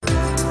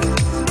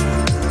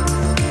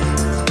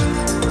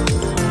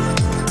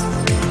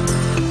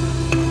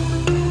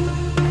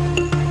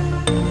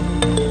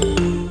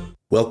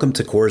Welcome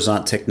to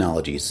Coruzant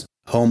Technologies,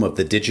 home of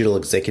the Digital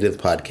Executive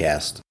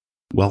Podcast.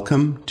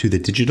 Welcome to the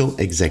Digital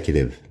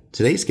Executive.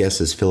 Today's guest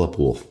is Philipp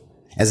Wolf.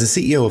 As the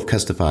CEO of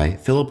Custify,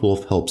 Philipp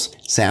Wolf helps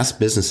SaaS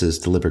businesses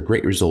deliver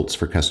great results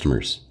for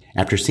customers.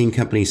 After seeing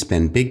companies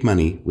spend big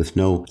money with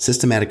no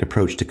systematic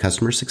approach to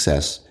customer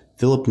success,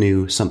 Philipp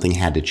knew something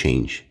had to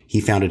change.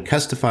 He founded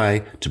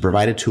Custify to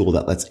provide a tool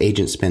that lets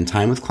agents spend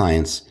time with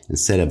clients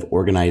instead of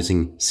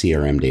organizing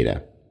CRM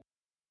data.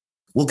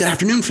 Well, good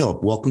afternoon,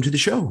 Philipp. Welcome to the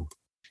show.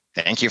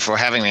 Thank you for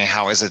having me.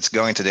 How is it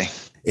going today?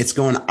 It's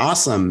going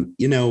awesome.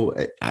 You know,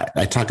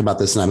 I talked about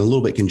this and I'm a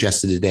little bit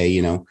congested today,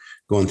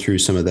 going through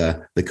some of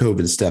the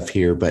COVID stuff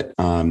here, but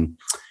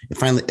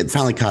it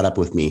finally caught up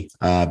with me.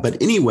 But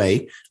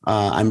anyway,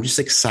 I'm just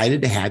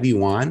excited to have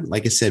you on.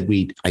 Like I said,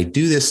 I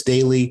do this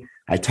daily.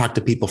 I talk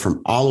to people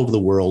from all over the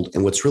world.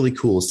 And what's really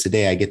cool is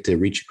today I get to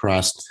reach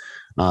across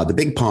the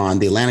big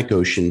pond, the Atlantic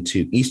Ocean,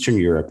 to Eastern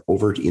Europe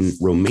over in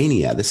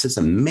Romania. This is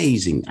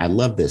amazing. I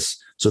love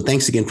this. So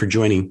thanks again for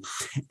joining.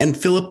 And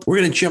Philipp, we're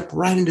going to jump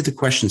right into the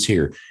questions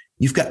here.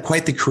 You've got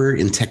quite the career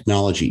in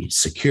technology,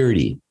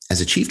 security. As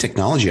a chief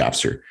technology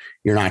officer,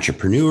 you're an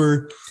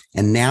entrepreneur,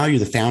 and now you're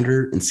the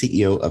founder and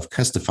CEO of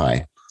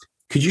Custify.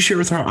 Could you share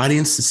with our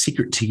audience the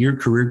secret to your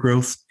career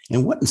growth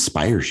and what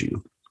inspires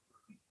you?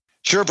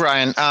 Sure,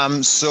 Brian.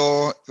 I'm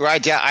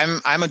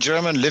a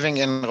German living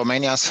in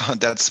Romania, so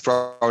that's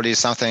probably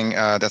something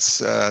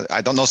that's I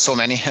don't know so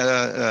many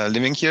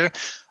living here.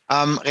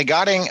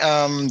 Regarding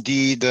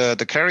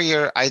the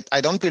career,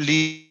 I don't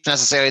believe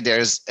necessarily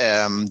there's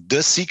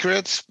the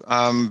secret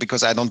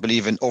because I don't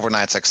believe in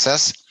overnight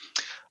success.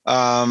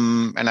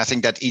 And I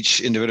think that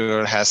each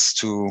individual has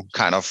to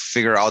kind of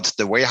figure out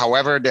the way.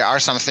 However, there are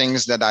some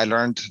things that I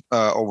learned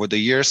over the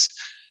years,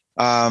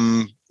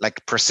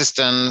 like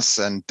persistence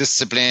and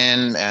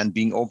discipline and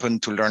being open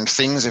to learn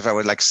things. If I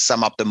would like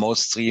sum up the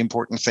most three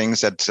important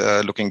things that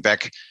looking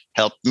back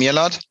helped me a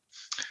lot.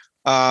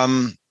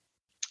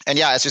 And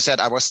yeah, as you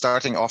said, I was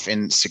starting off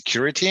in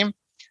security,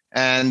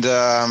 and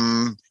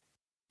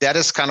that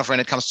is kind of when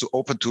it comes to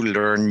open to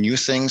learn new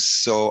things.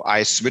 So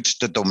I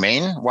switched the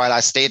domain while I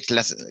stayed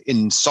less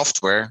in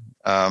software.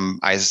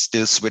 I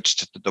still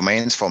switched the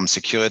domains from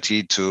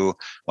security to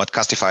what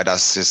Custify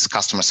does is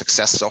customer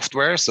success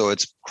software. So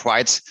it's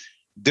quite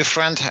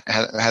different,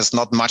 has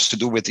not much to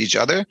do with each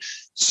other.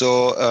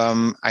 So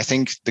I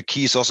think the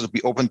key is also to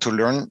be open to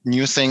learn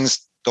new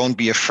things. Don't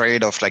be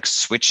afraid of like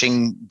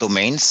switching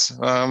domains.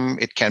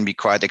 It can be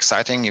quite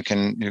exciting. You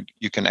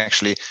can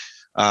actually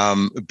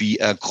be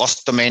a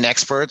cross-domain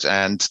expert,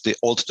 and the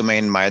old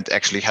domain might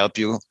actually help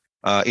you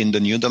in the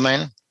new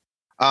domain.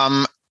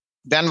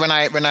 Then when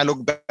I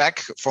look back,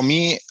 for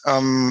me,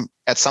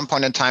 at some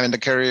point in time in the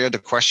career, the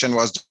question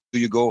was, do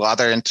you go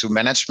rather into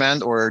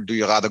management or do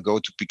you rather go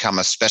to become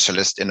a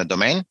specialist in a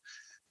domain?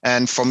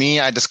 And for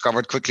me, I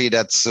discovered quickly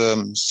that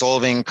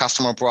solving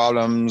customer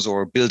problems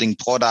or building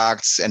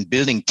products and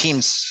building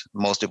teams,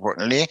 most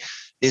importantly,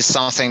 is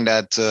something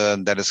that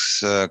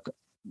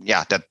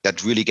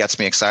really gets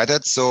me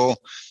excited. So,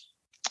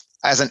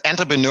 as an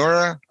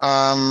entrepreneur,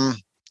 and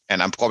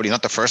I'm probably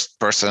not the first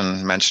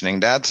person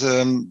mentioning that,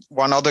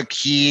 one other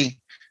key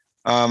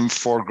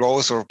for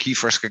growth or key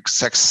for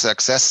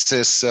success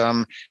is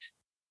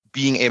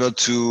being able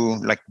to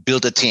like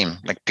build a team,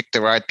 like pick the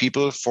right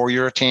people for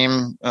your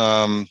team,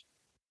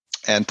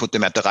 and put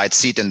them at the right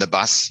seat in the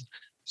bus.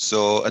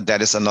 So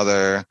that is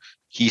another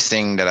key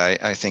thing that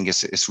I think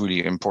is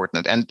really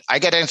important. And I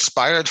get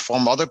inspired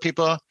from other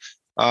people.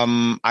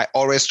 I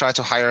always try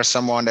to hire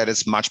someone that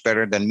is much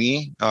better than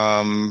me,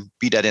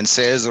 be that in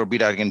sales or be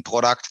that in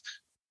product.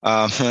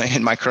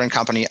 In my current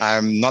company,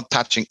 I'm not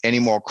touching any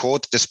more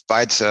code,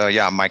 despite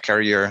my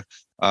career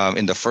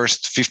in the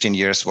first 15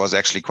 years was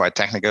actually quite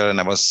technical, and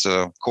I was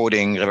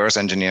coding, reverse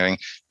engineering,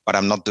 but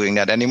I'm not doing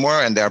that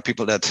anymore. And there are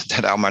people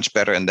that are much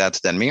better in that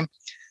than me.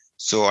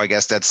 So I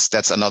guess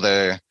that's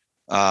another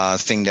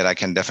thing that I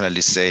can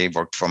definitely say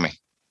worked for me.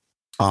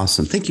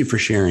 Awesome. Thank you for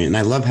sharing. And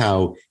I love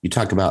how you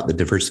talk about the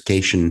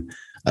diversification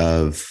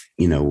of,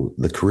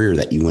 the career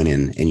that you went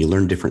in, and you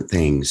learn different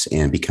things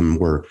and become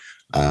more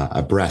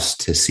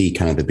abreast to see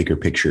kind of the bigger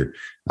picture.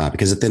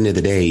 Because at the end of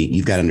the day,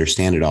 you've got to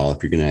understand it all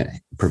if you're going to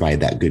provide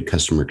that good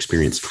customer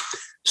experience.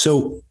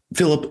 So,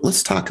 Philipp,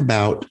 let's talk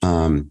about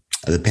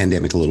the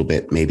pandemic a little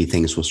bit. Maybe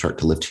things will start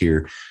to lift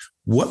here.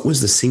 What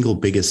was the single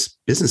biggest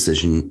business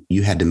decision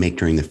you had to make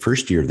during the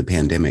first year of the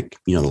pandemic,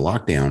 the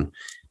lockdown?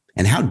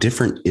 And how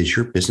different is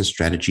your business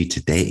strategy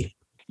today?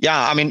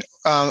 Yeah, I mean,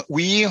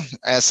 we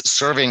as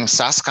serving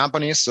SaaS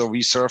companies, so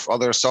we serve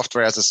other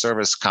software as a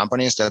service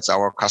companies. That's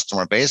our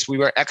customer base. We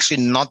were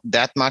actually not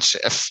that much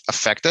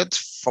affected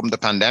from the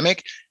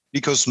pandemic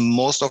because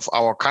most of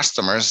our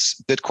customers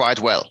did quite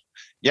well.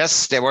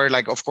 Yes, they were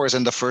of course,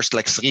 in the first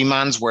 3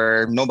 months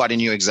where nobody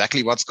knew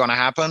exactly what's going to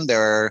happen.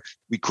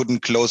 We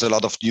couldn't close a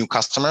lot of new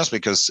customers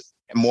because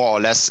more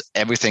or less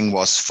everything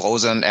was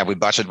frozen. Every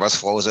budget was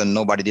frozen.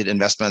 Nobody did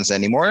investments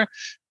anymore.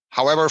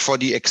 However, for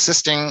the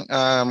existing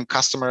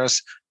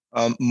customers,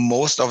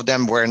 most of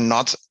them were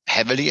not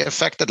heavily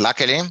affected,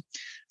 luckily.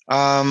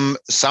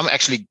 Some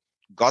actually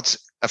got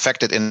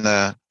affected in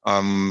a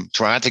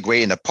dramatic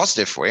way, in a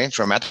positive way,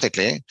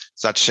 dramatically,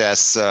 such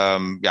as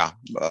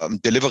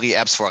delivery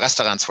apps for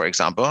restaurants, for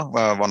example.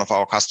 One of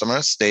our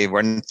customers, they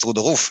went through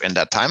the roof in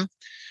that time.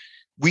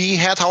 We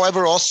had,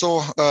 however, also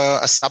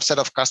a subset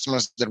of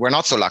customers that were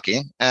not so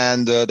lucky,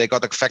 and they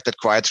got affected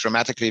quite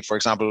dramatically. For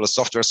example, a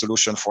software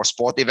solution for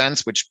sport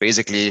events, which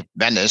basically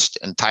vanished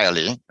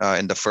entirely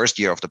in the first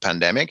year of the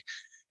pandemic.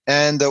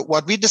 And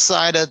what we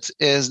decided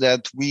is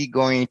that we're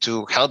going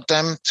to help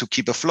them to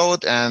keep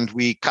afloat, and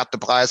we cut the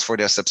price for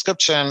their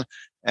subscription.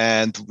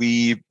 And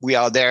we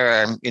are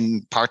there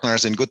in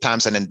partners in good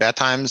times and in bad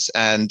times.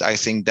 And I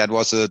think that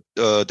was a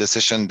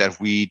decision that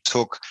we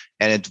took,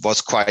 and it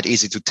was quite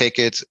easy to take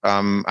it.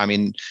 I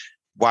mean,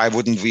 why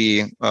wouldn't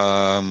we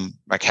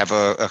have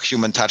a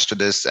human touch to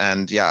this?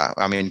 And yeah,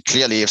 I mean,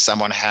 clearly, if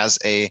someone has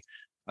a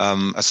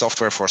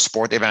software for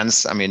sport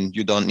events, I mean,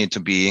 you don't need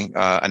to be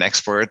an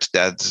expert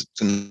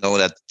to know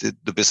that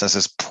the business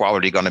is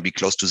probably going to be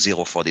close to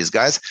zero for these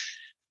guys.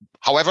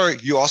 However,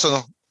 you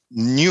also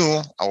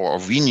knew, or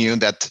we knew,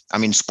 that, I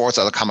mean, sports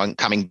are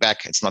coming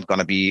back. It's not going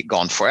to be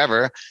gone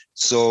forever.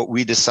 So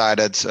we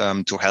decided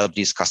to help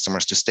these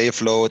customers to stay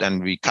afloat,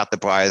 and we cut the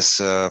price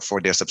for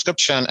their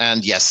subscription.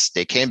 And yes,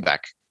 they came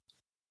back.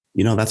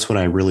 You know, that's what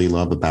I really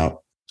love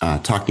about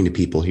talking to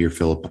people here,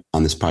 Philipp,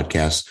 on this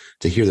podcast,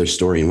 to hear their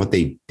story and what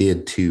they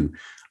did to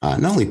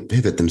not only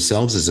pivot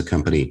themselves as a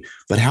company,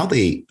 but how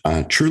they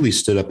truly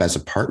stood up as a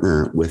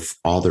partner with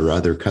all their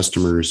other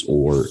customers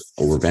or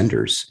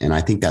vendors. And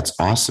I think that's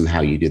awesome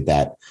how you did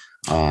that.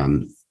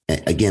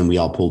 Again, we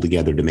all pulled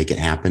together to make it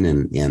happen.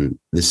 And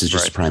this is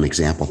just a prime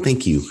example.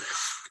 Thank you.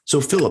 So,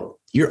 Philipp,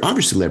 you're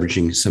obviously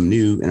leveraging some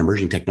new and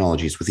emerging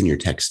technologies within your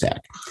tech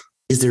stack.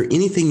 Is there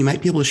anything you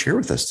might be able to share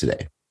with us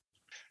today?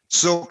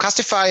 So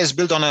Custify is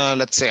built on a,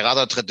 let's say,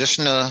 rather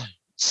traditional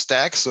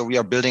stack. So we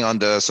are building on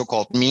the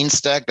so-called mean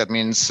stack. That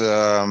means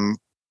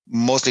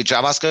mostly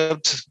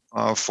JavaScript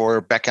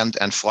for backend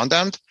and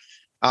frontend.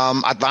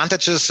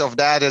 Advantages of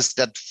that is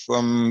that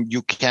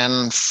you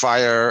can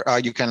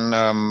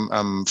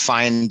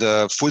find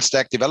full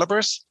stack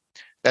developers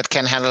that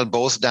can handle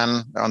both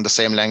then on the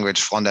same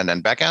language, frontend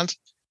and backend.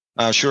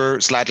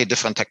 Sure, slightly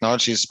different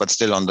technologies, but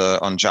still on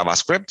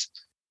JavaScript.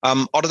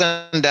 Other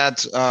than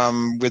that,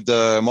 with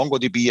the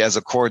MongoDB as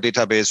a core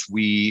database,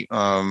 we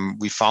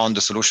found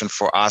a solution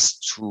for us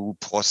to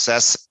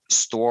process,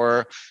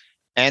 store,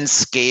 and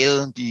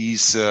scale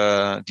these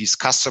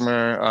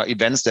customer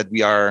events that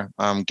we are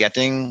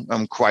getting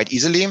quite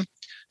easily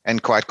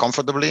and quite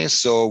comfortably.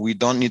 So we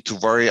don't need to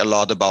worry a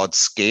lot about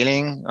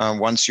scaling.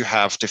 Once you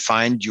have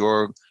defined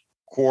your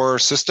core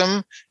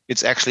system,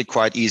 it's actually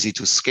quite easy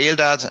to scale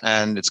that,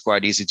 and it's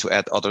quite easy to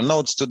add other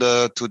nodes to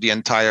the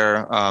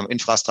entire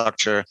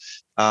infrastructure.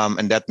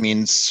 And that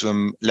means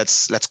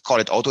let's call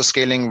it auto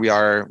scaling. We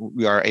are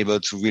able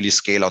to really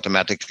scale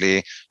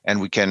automatically,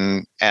 and we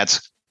can add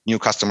new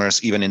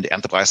customers even in the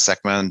enterprise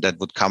segment that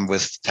would come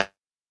with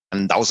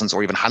thousands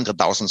or even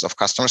 100,000s of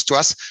customers to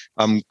us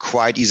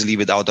quite easily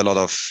without a lot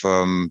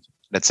of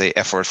let's say,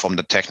 effort from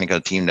the technical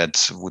team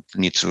that would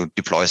need to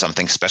deploy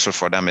something special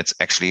for them. It's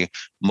actually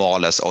more or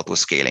less auto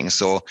scaling.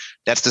 So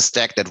that's the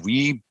stack that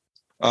we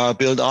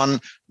build on.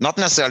 Not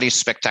necessarily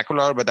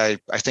spectacular, but I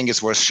think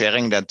it's worth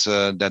sharing that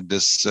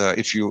this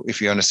if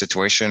you're in a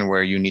situation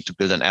where you need to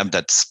build an app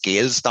that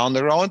scales down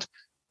the road,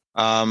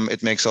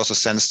 it makes also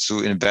sense to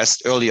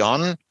invest early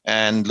on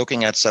and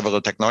looking at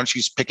several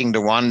technologies, picking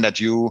the one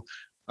that you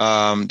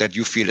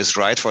feel is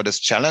right for this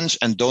challenge,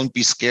 and don't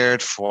be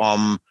scared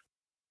from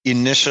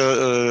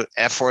initial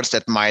efforts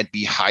that might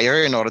be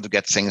higher in order to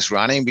get things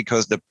running,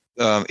 because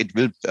it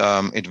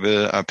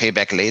will pay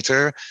back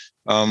later.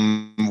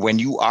 When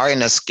you are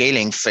in a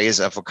scaling phase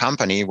of a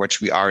company,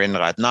 which we are in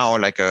right now,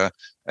 like a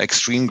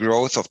extreme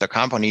growth of the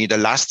company, the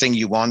last thing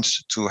you want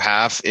to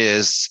have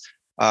is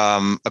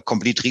a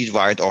complete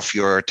rewrite of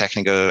your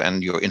technical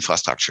and your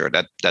infrastructure.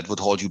 That would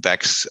hold you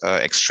back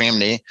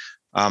extremely.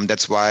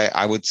 That's why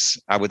I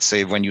would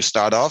say when you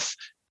start off,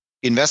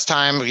 invest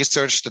time,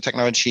 research the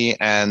technology,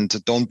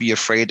 and don't be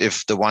afraid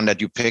if the one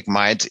that you pick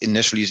might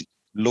initially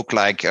look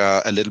like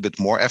a little bit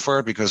more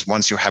effort, because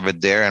once you have it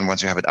there and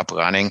once you have it up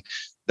running,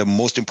 the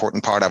most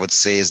important part I would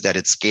say is that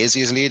it scales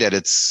easily, that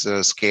it's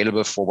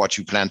scalable for what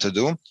you plan to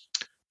do,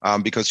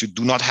 because you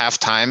do not have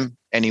time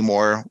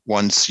anymore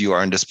once you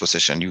are in this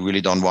position. You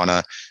really don't want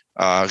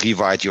to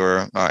rewrite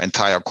your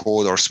entire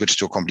code or switch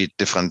to a complete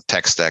different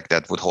tech stack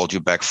that would hold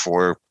you back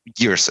for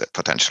years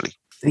potentially.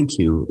 Thank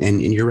you.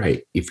 And you're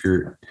right. If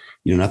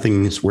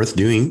nothing is worth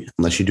doing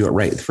unless you do it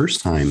right the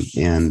first time.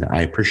 And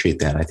I appreciate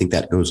that. I think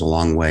that goes a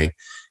long way,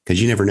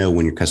 because you never know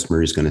when your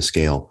customer is going to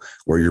scale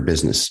or your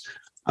business.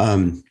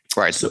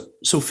 Right.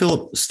 So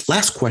Philipp,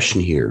 last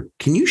question here.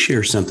 Can you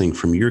share something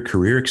from your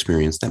career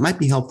experience that might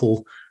be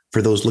helpful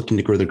for those looking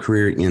to grow their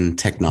career in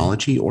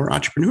technology or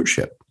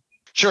entrepreneurship?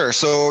 Sure.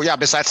 So yeah,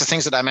 besides the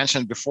things that I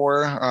mentioned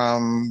before,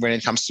 when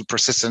it comes to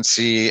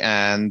persistency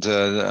and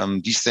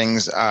these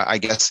things, I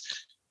guess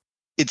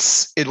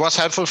it was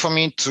helpful for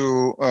me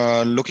to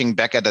looking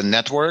back at a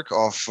network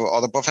of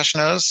other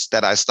professionals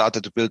that I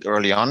started to build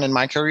early on in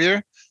my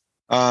career.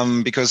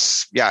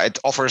 because it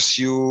offers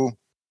you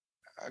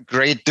a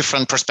great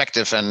different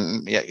perspective.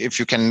 And if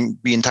you can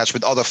be in touch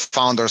with other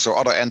founders or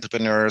other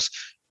entrepreneurs,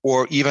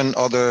 or even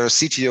other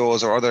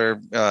CTOs or other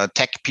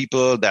tech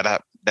people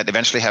that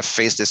eventually have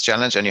faced this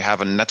challenge, and you have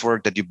a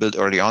network that you built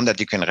early on that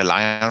you can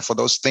rely on for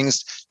those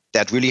things,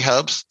 that really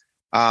helps.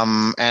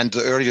 And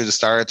the earlier you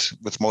start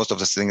with most of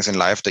the things in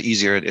life, the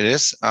easier it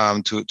is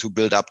to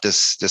build up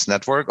this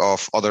network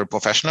of other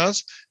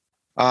professionals.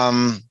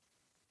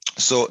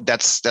 So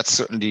that's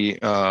certainly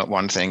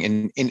one thing.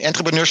 In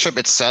entrepreneurship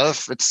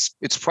itself,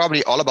 it's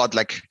probably all about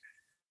like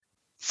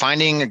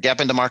finding a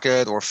gap in the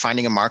market, or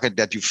finding a market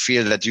that you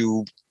feel that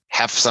you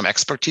have some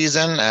expertise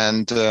in,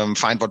 and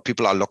find what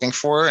people are looking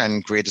for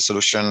and create a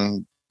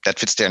solution that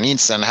fits their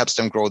needs and helps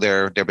them grow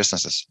their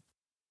businesses.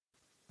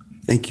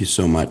 Thank you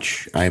so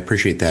much. I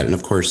appreciate that. And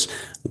of course,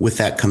 with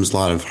that comes a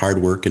lot of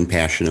hard work and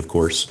passion, of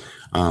course.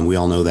 We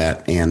all know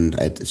that. And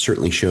it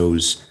certainly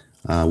shows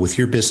with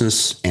your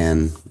business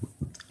and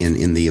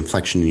in the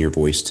inflection in your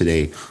voice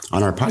today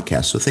on our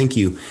podcast. So thank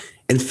you.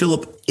 And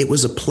Philipp, it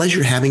was a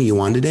pleasure having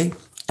you on today.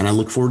 And I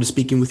look forward to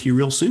speaking with you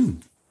real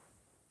soon.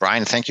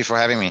 Brian, thank you for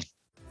having me.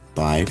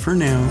 Bye for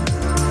now.